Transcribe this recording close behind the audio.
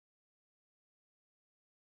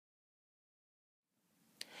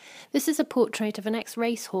This is a portrait of an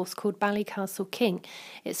ex-racehorse called Ballycastle King.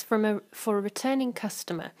 It's for a returning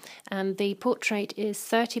customer, and the portrait is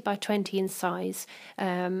 30 by 20 in size.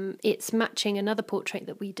 It's matching another portrait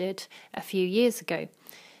that we did a few years ago.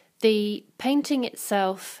 The painting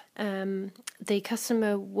itself, the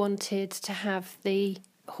customer wanted to have the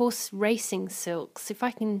horse racing silks. If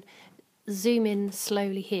I can zoom in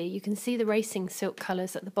slowly here, you can see the racing silk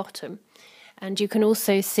colours at the bottom. And you can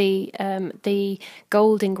also see the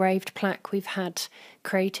gold engraved plaque we've had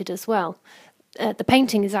created as well. The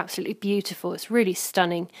painting is absolutely beautiful. It's really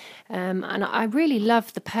stunning. And I really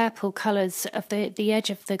love the purple colours of the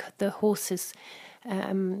edge of the horse's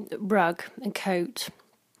rug and coat.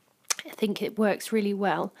 I think it works really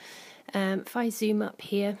well. If I zoom up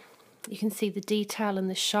here, you can see the detail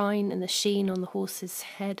and the shine and the sheen on the horse's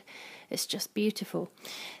head. It's just beautiful.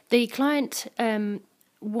 The client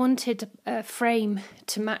wanted a frame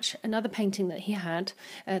to match another painting that he had.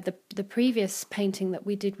 The previous painting that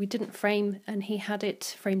we didn't frame, and he had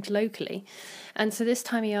it framed locally. And so this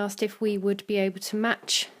time he asked if we would be able to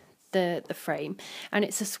match the frame, and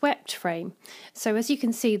it's a swept frame. So as you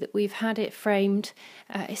can see that we've had it framed,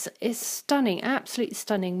 it's stunning, absolutely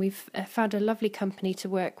stunning. We've found a lovely company to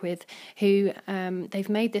work with who they've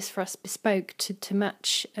made this for us bespoke to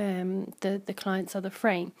match the client's other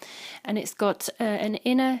frame, and it's got an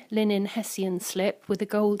inner linen hessian slip with a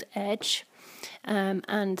gold edge,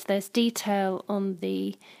 and there's detail on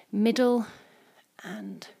the middle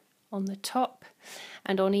and on the top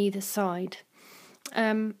and on either side.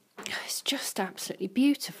 It's just absolutely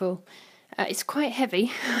beautiful. It's quite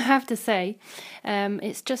heavy, I have to say.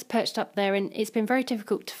 It's just perched up there, and it's been very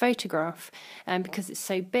difficult to photograph because it's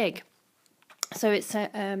so big. So it's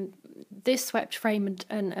this swept frame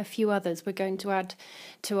and a few others we're going to add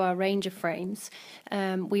to our range of frames.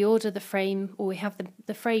 We order the frame, or we have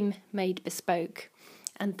the frame made bespoke,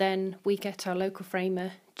 and then we get our local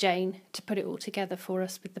framer, Jane, to put it all together for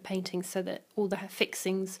us with the painting so that all the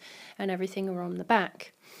fixings and everything are on the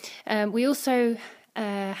back. We also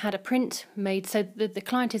had a print made, so the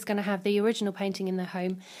client is going to have the original painting in their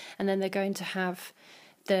home, and then they're going to have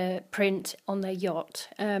the print on their yacht.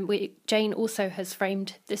 Jane also has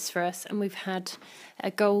framed this for us, and we've had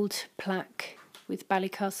a gold plaque with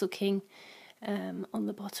Ballycastle King on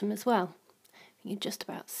the bottom as well. You can just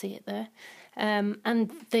about see it there.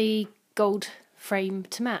 And the gold frame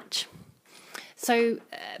to match. So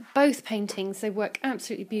both paintings, they work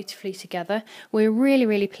absolutely beautifully together. We're really,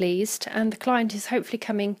 really pleased, and the client is hopefully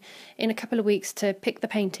coming in a couple of weeks to pick the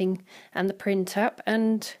painting and the print up,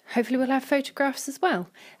 and hopefully we'll have photographs as well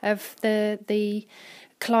of the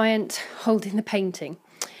client holding the painting.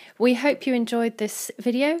 We hope you enjoyed this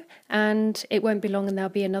video, and it won't be long and there'll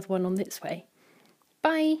be another one on its way.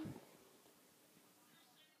 Bye!